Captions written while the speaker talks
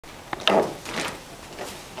You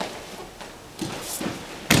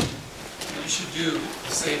should do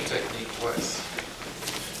the same technique twice.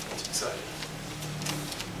 It's exciting.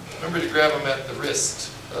 Remember to grab them at the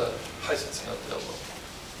wrist, High sense. not the elbow.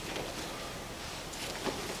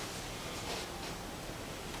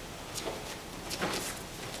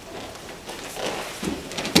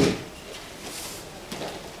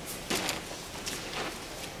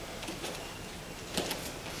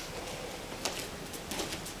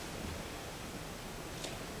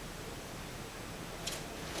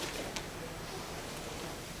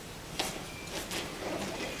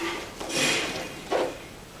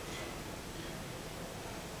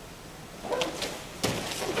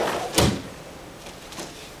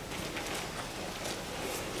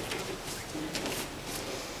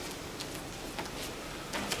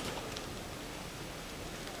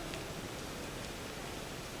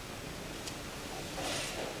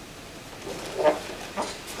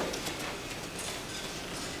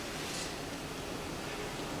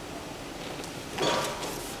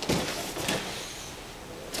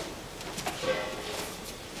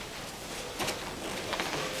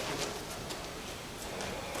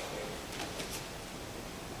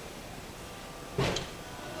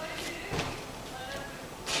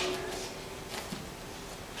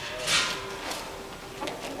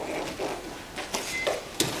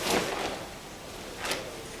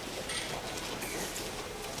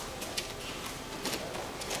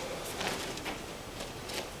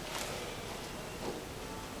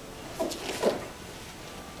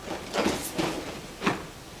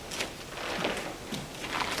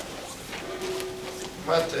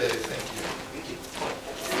 Mate, thank you.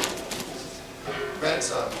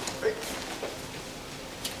 Grandson. Great.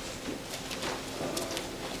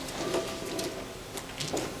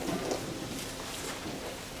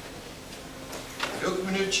 Yoke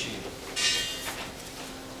Minucci.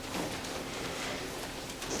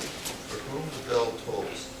 For whom the bell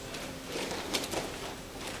tolls.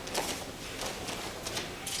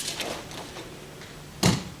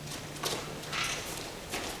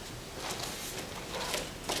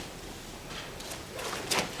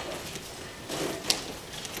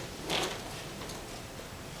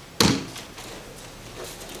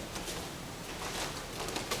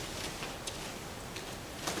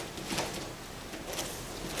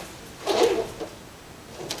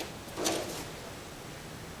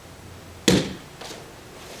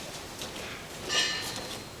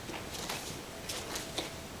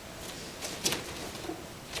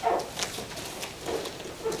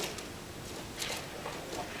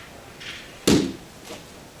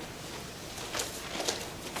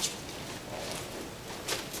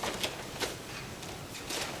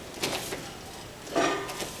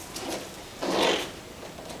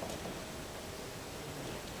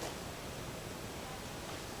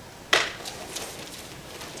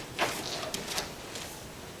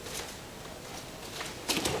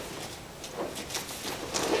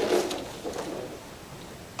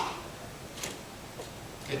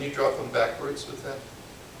 Can you drop them backwards with that?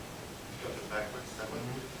 Drop it backwards that way.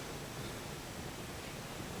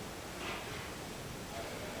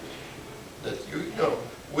 That you know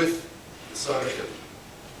with the sonica.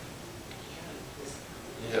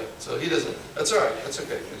 Yeah, so he doesn't. That's all right. That's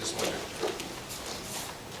okay. I just wondered.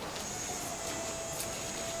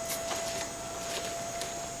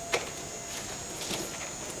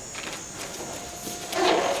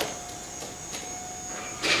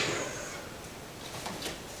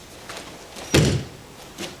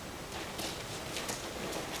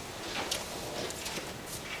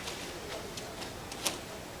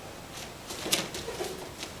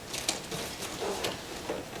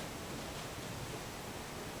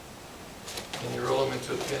 Can you roll them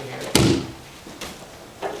into a pin here?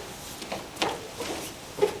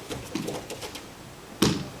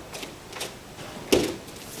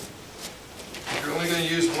 If you're only going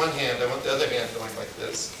to use one hand, I want the other hand going like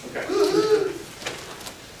this. Okay.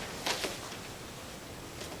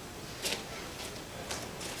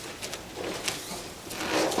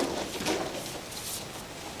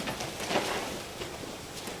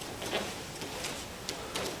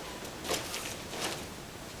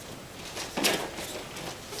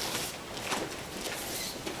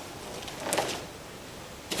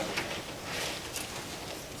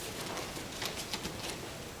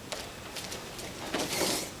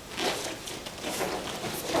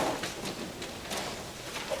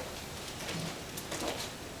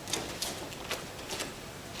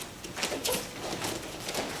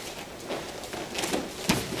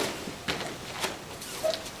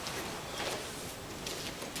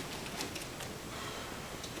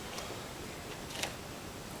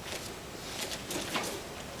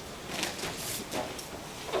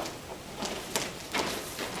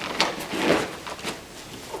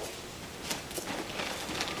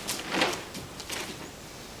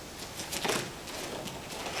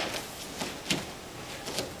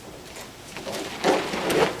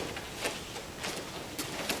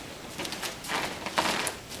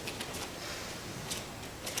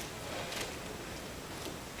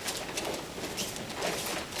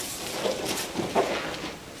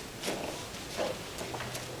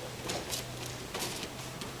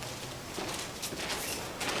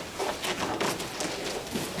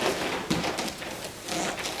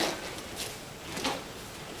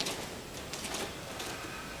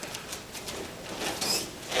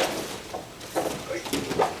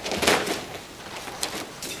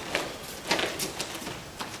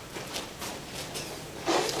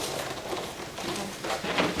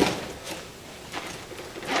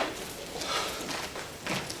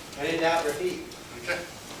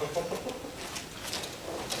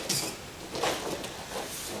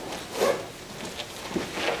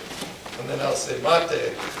 else say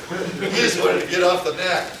mate. He just wanted to get off the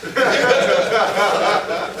mat.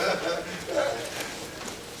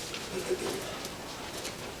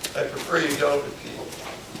 I prefer you don't repeat.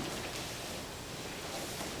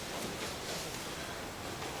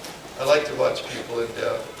 I like to watch people in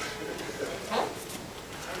doubt.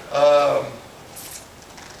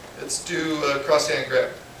 Let's do cross hand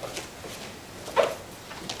grab.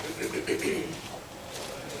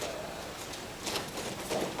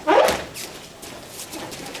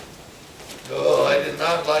 Oh, I did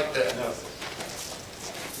not like that. No.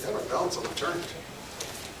 You have a balance on the turn.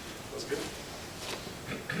 That was good.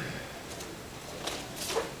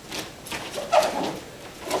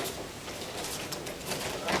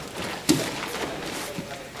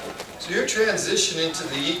 So your transition into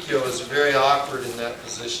the ikkyo is very awkward in that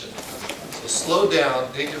position. So slow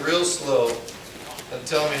down, take it real slow, and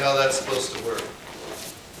tell me how that's supposed to work.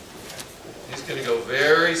 He's going to go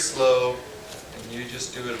very slow, and you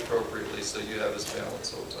just do it appropriately so you have his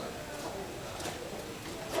balance all the time.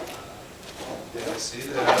 I see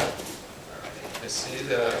that. I see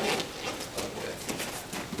that. Okay.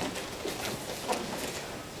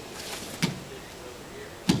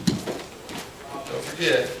 Don't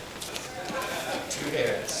forget, 2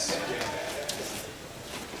 hands.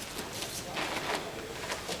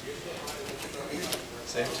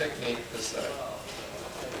 Same technique this side.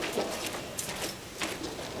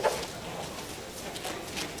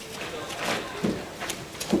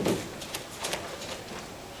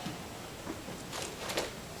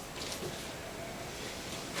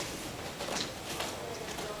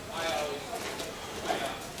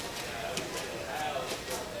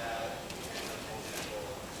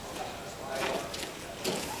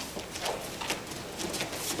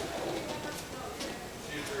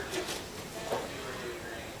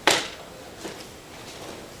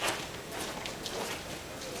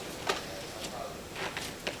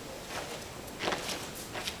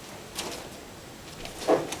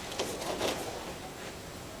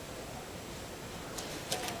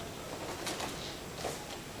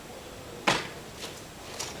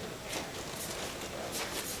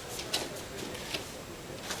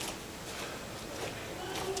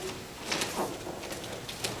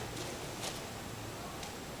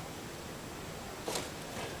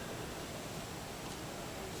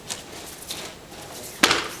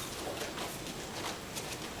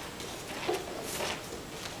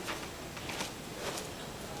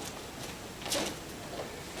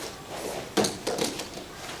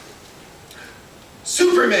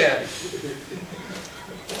 Superman!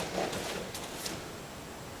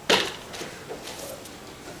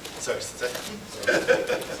 Sorry, Sensei.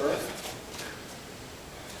 Sorry.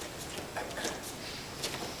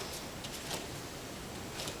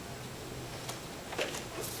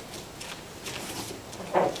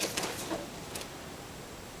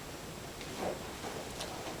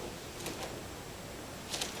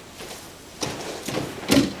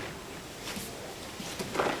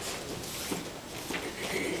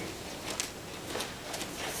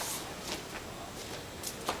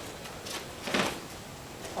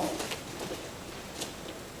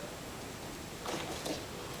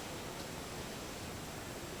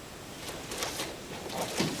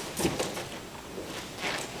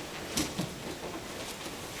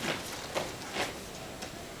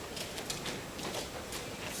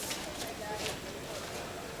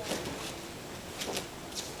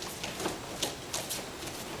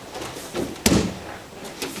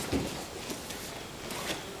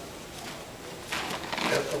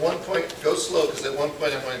 At one point, go slow, because at one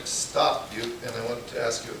point I wanted to stop you, and I wanted to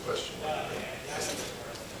ask you a question.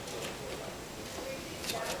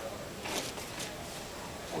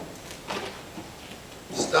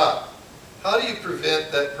 Stop. How do you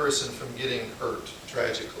prevent that person from getting hurt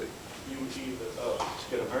tragically? You either, to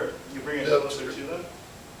get them hurt, you bring it Yep. closer to them.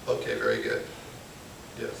 Okay, very good.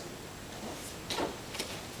 Yes.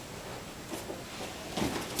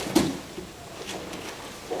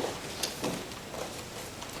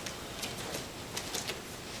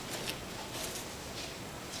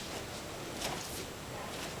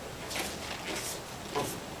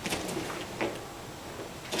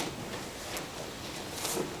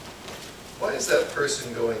 Why is that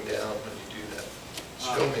person going down when you do that?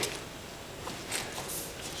 Show me.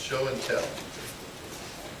 Show and tell.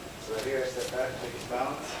 So right here, I step back, take his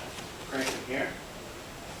balance, crank him here,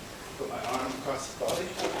 put my arm across his body,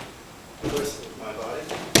 twist with my body,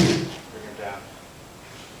 bring him down.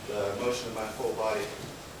 The motion of my full body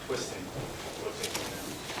twisting will take him down.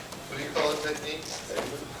 What do you call it, technique?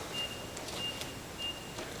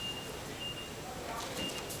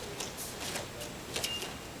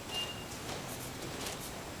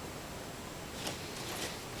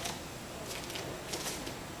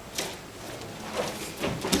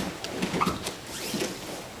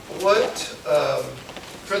 what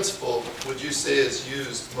principle would you say is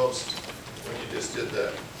used most when you just did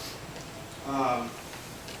that?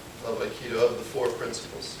 Of Aikido, of the 4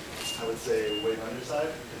 principles. I would say weight underside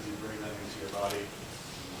because you bring that into your body.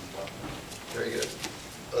 Very good.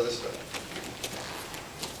 Other side.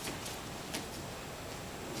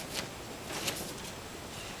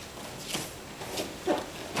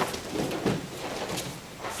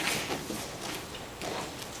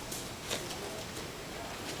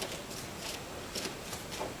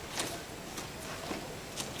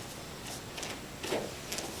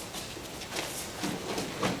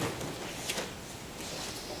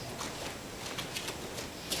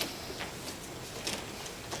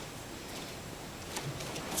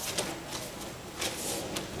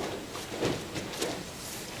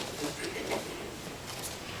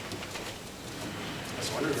 I was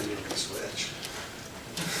wondering when you were going to switch.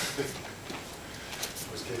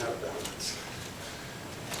 I was getting out of balance.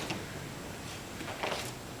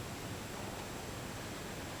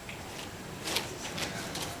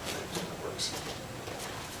 That works.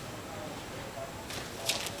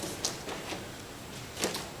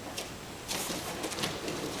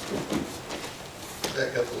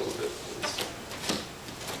 Back up a little bit, please.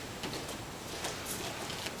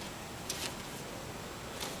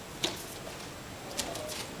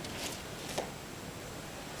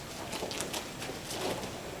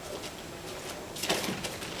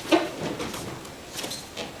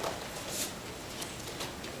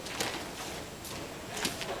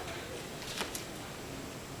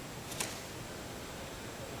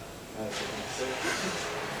 That's what I'm saying.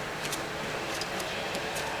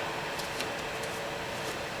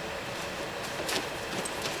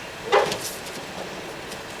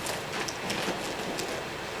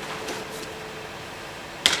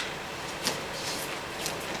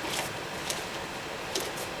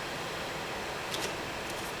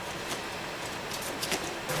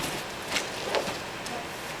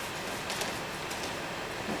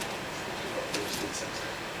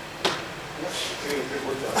 Good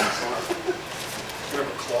workout. It's on. You have a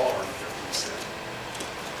claw on you said.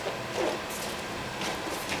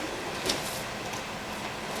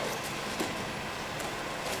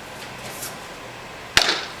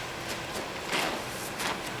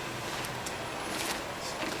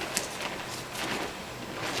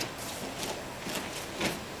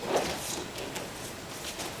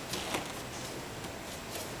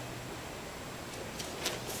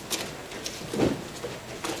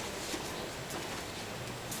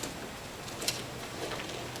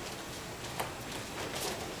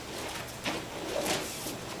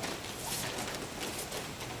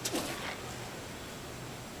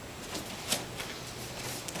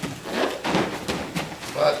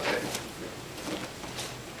 Mate.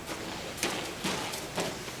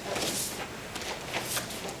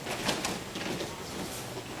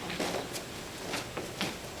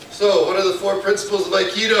 So, what are the 4 principles of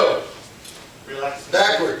Aikido? Relax.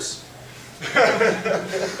 Backwards.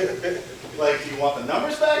 Like, do you want the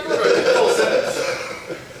numbers back or the full sentence?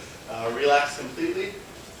 Relax completely.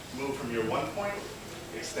 Move from your 1 point.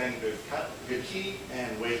 Extend good key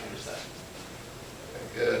and weight underside.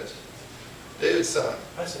 Good. David-san.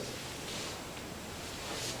 Hi, sir.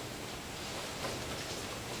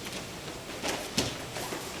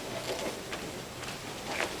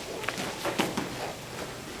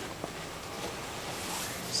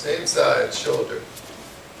 Same side, shoulder.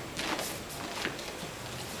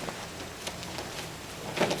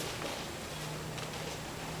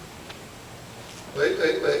 Wait.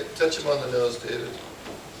 Touch him on the nose, David.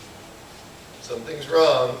 Something's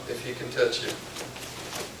wrong if he can touch you.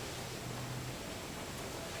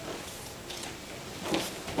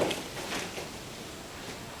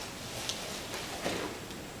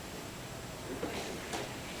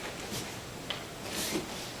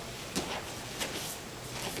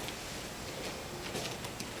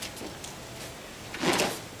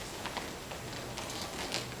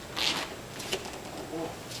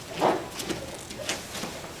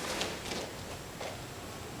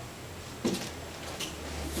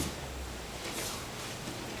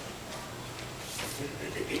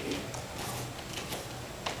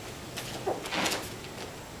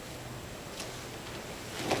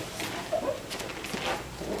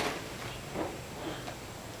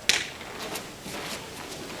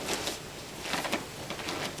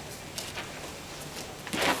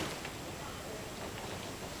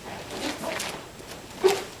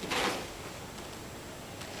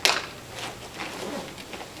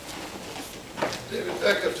 David,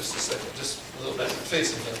 back up just a second, just a little bit,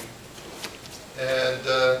 facing him. And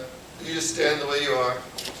you just stand the way you are,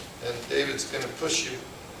 and David's going to push you,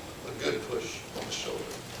 a good push on the shoulder.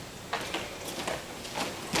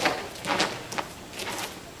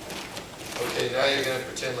 Okay, now you're gonna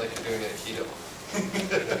pretend like you're doing Aikido.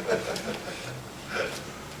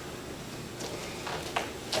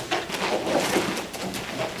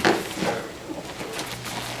 There we go.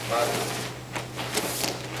 Bye.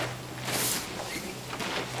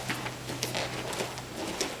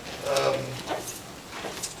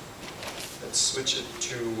 Let's switch it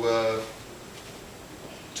to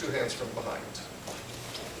 2 hands from behind.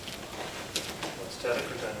 Static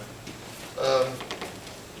or dynamic?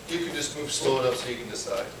 You can just move slow enough so you can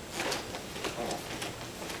decide.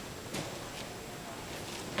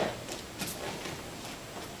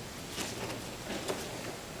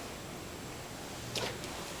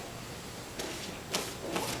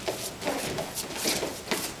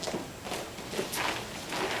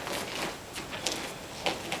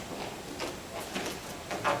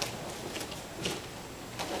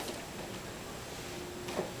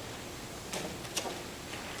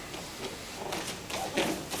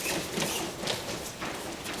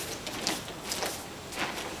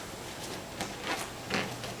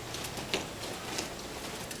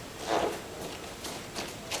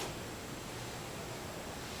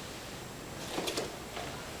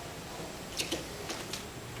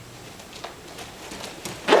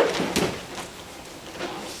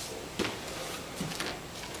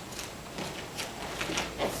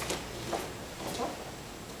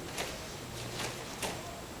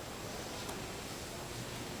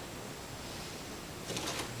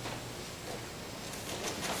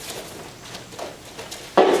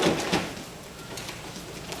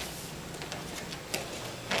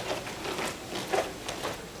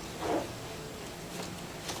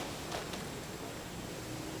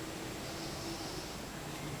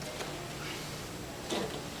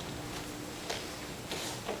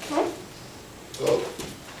 So,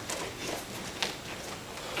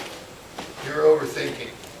 you're overthinking.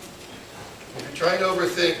 If you're trying to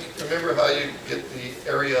overthink, remember how you get the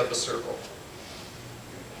area of a circle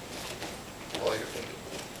while you're thinking.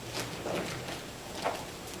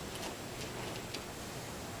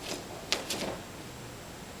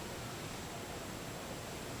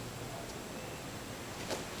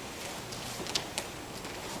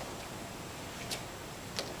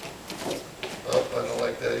 Oh, I don't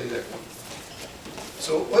like that either.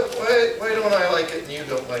 So why don't I like it and you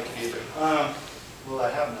don't like it either? Well, I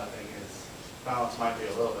have nothing. Its balance might be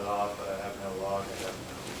a little bit off, but I have no log. I have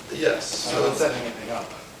Yes. no. I'm not setting anything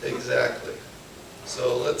up. Exactly.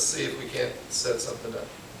 So let's see if we can't set something up.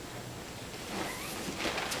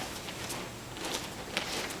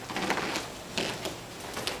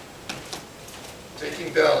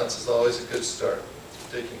 Taking balance is always a good start.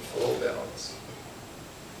 Taking full balance.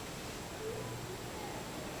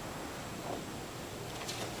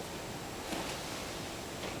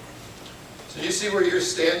 So you see where you're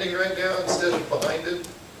standing right now instead of behind him?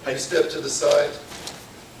 You step to the side.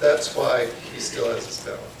 That's why he still has his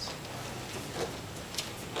balance.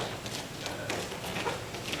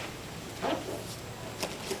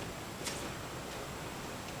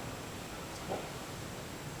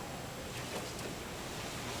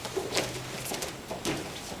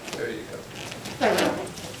 There you go.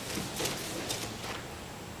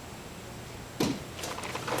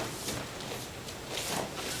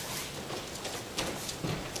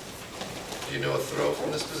 Do you know a throw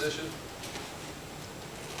from this position?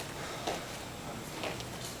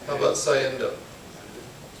 How about Sayendo?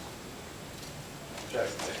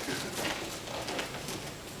 Jackson.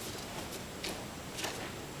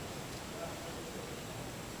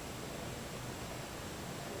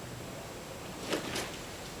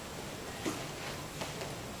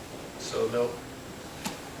 So no.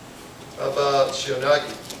 How about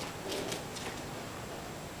Shionagi?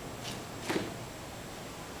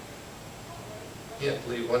 Hint,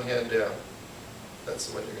 leave one hand down. That's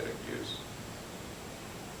the one you're going to use.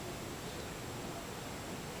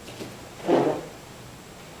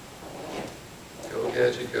 Go,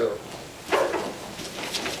 Gadget, go.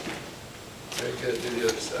 Very good, do the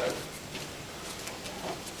other side.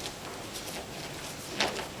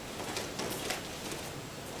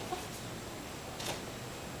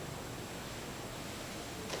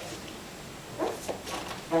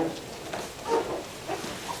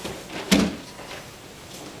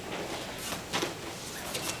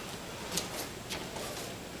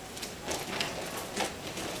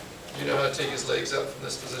 Do you know how to take his legs out from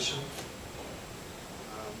this position?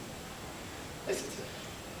 I see it.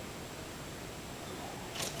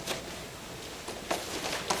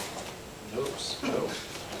 Oops, no.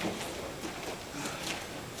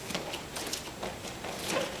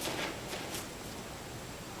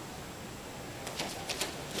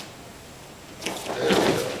 There we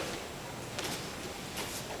go.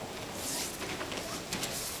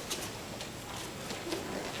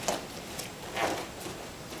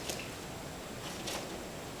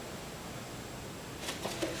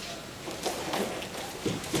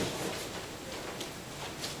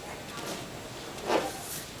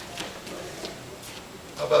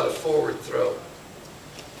 about a forward throw?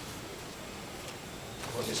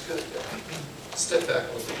 Well, he's good. Step back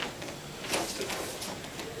a little bit.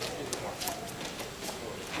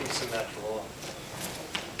 It's a natural.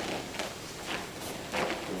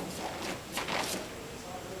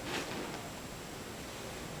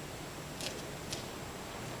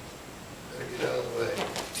 Better get out of the way.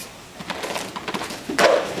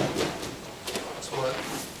 That's one.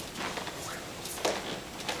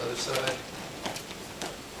 Other side.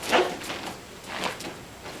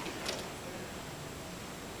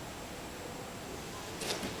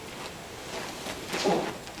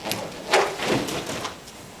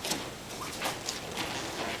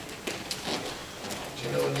 Do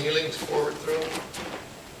you know kneeling's forward throw?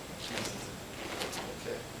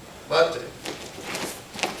 Okay. Mate.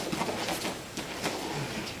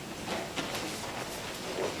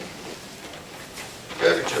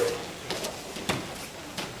 Gravy Joe.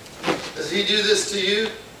 Does he do this to you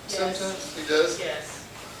Yes. sometimes? He does? Yes,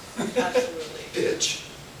 absolutely. Bitch.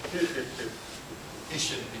 He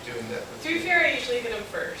shouldn't be doing that with To be you. fair, I usually hit him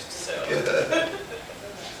first, so.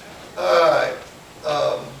 All right.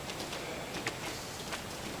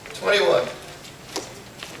 21.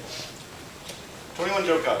 21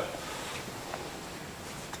 Joe Cotta.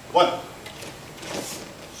 1,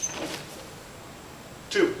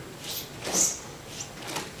 2,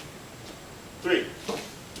 3,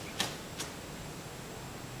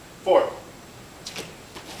 4,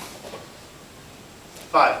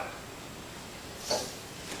 5,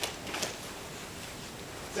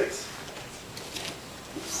 6,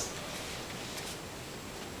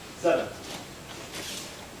 7,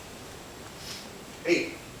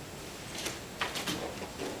 8,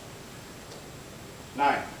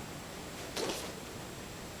 9,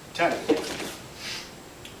 10,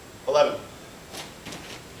 11,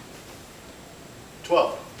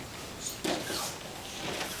 12,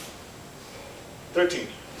 13,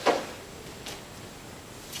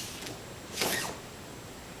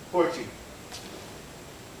 14,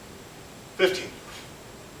 15,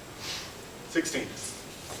 16,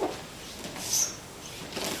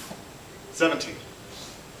 17,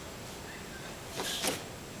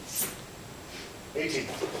 18,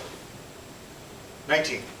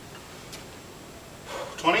 19,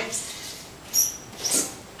 20,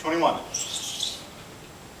 21.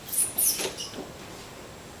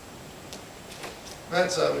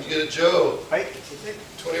 That's we get a Joe. Right?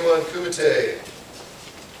 21 Kumite.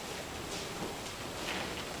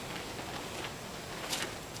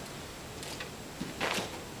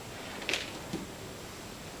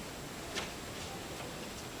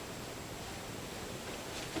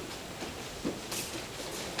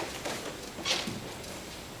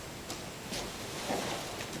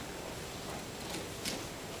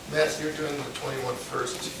 Matt, you're doing the 21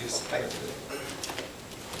 first. Yes, I did.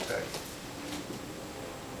 Okay.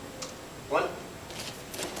 1,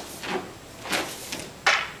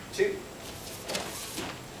 2,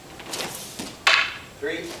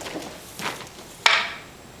 3,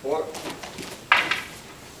 4,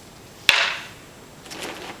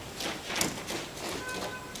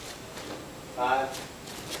 5,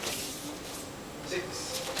 6,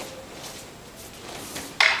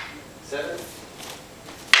 7,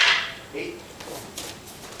 8,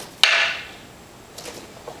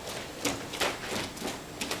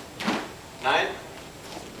 9,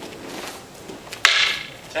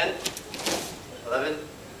 10, 11,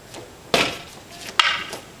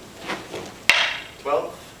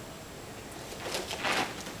 12,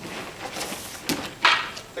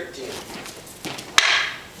 13,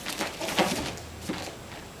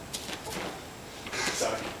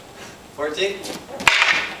 14,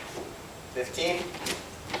 15,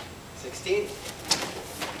 16,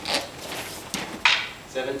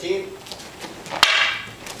 17,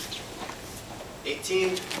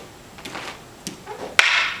 18,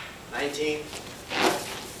 19,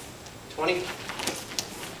 20,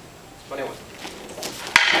 21.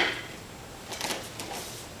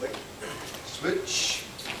 Switch.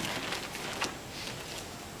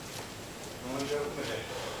 One Joe Cotta.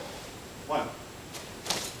 1,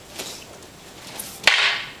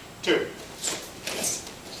 2,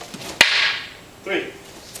 3,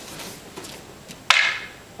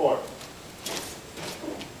 4,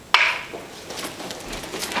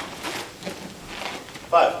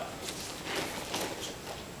 5,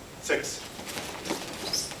 6,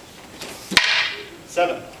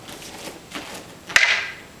 7,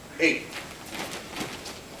 8,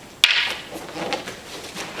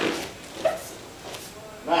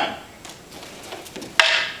 9,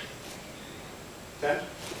 10,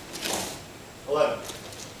 11,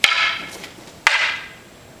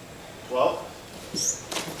 12,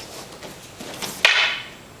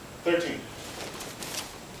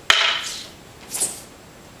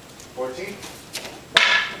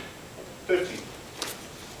 15,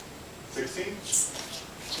 16,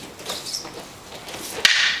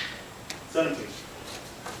 17,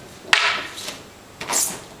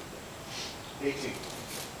 18,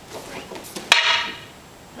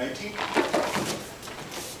 19,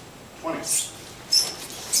 20,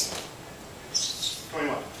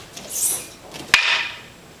 21.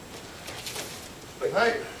 All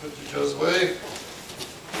right, put your toes away.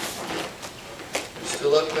 You're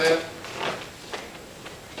still up, man.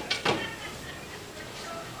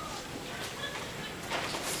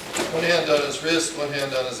 One hand on his wrist, one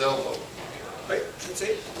hand on his elbow. Right, that's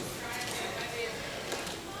it.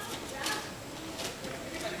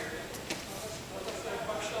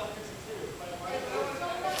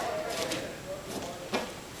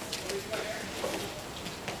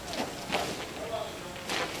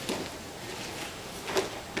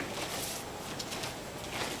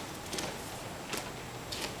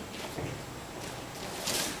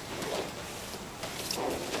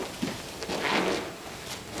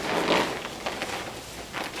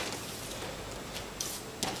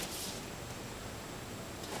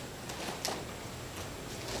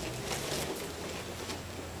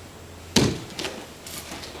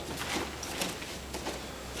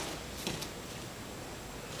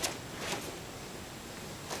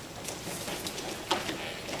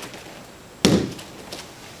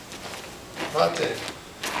 Mate,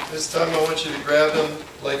 this time I want you to grab him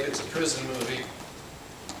like it's a prison movie.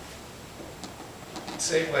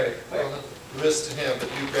 Same way, on the wrist and hand,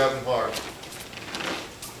 but you grab him hard.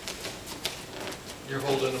 You're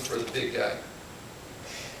holding him for the big guy.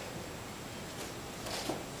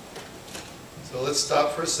 So let's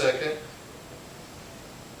stop for a second.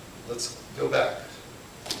 Let's go back.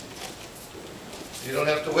 You don't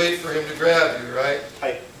have to wait for him to grab you, right?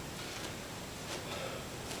 Hi.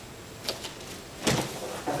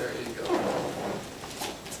 There you go.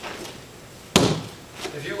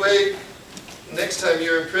 If you wait, next time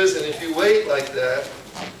you're in prison, if you wait like that,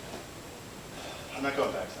 I'm not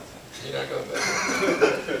going back, Sensei. you're not going back.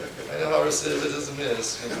 I know how recidivism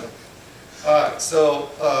is. You know. All right, so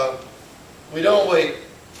we don't wait.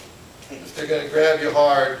 If they're going to grab you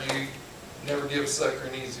hard, you never give a sucker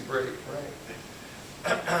an easy break, right?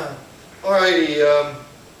 All righty. Have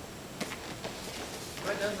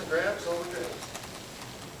I done the grabs, all the grabs?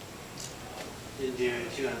 You're doing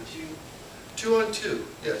 2 on 2. 2 on 2.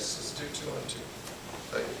 Yes, let's do 2 on 2.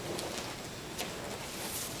 Right.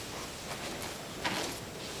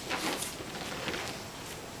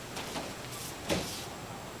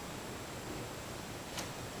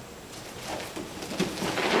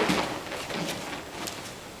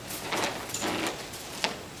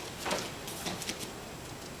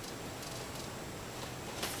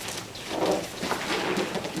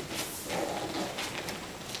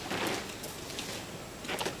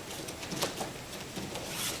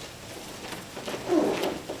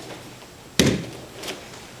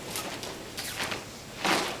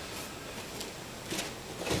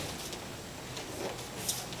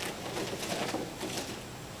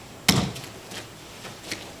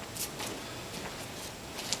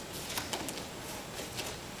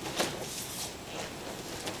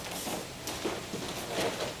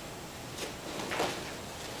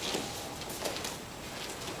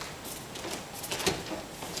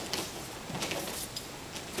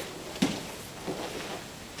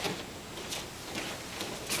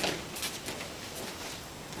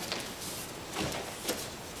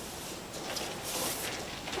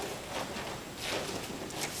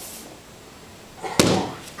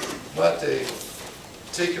 Mate,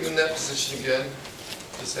 take him in that position again.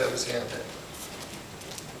 Just have his hand there.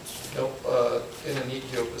 Nope, in an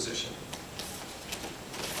EKO position.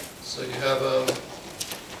 So you have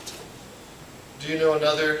do you know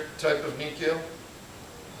another type of Nikyo?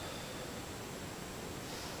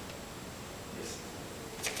 Yes.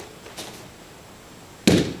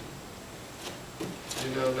 Do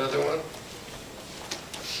you know another one?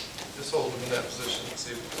 Just hold him in that position and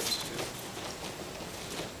see if it comes to you.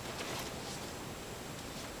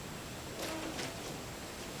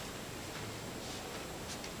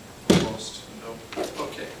 Almost. No.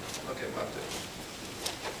 Okay. Okay, Mate.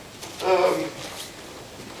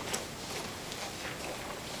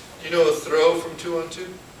 You know a throw from 2 on 2?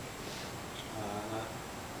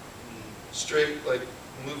 Straight, like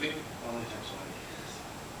moving? Only times one.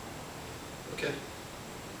 Okay.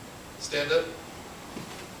 Stand up.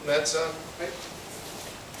 Mats on. Right.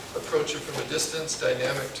 Approach it from a distance,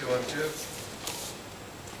 dynamic 2 on 2.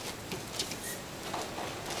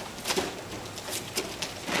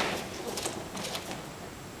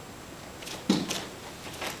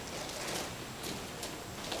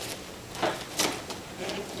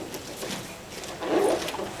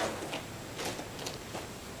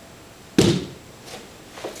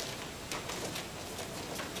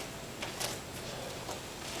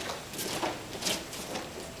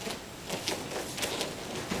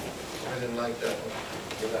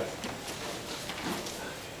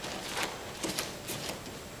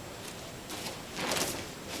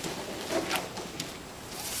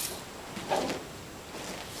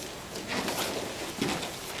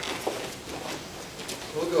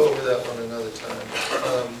 do that one another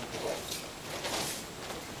time.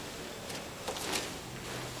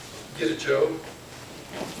 Get it, Joe?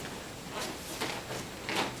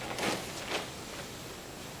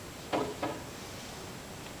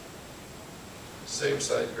 Same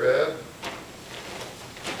side grab.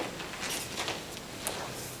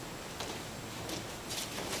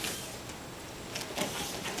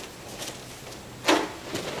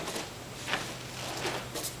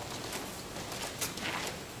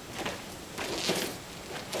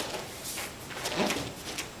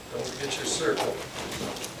 Don't forget your circle.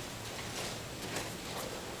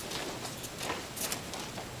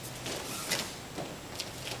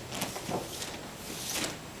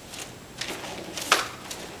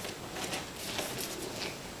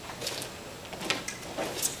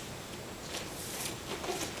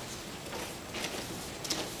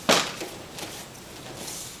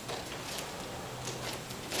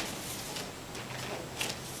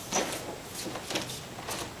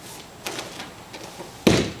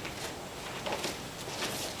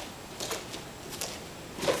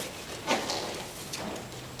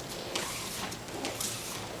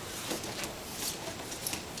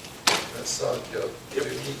 That's side kill, big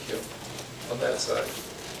knee kill on that side.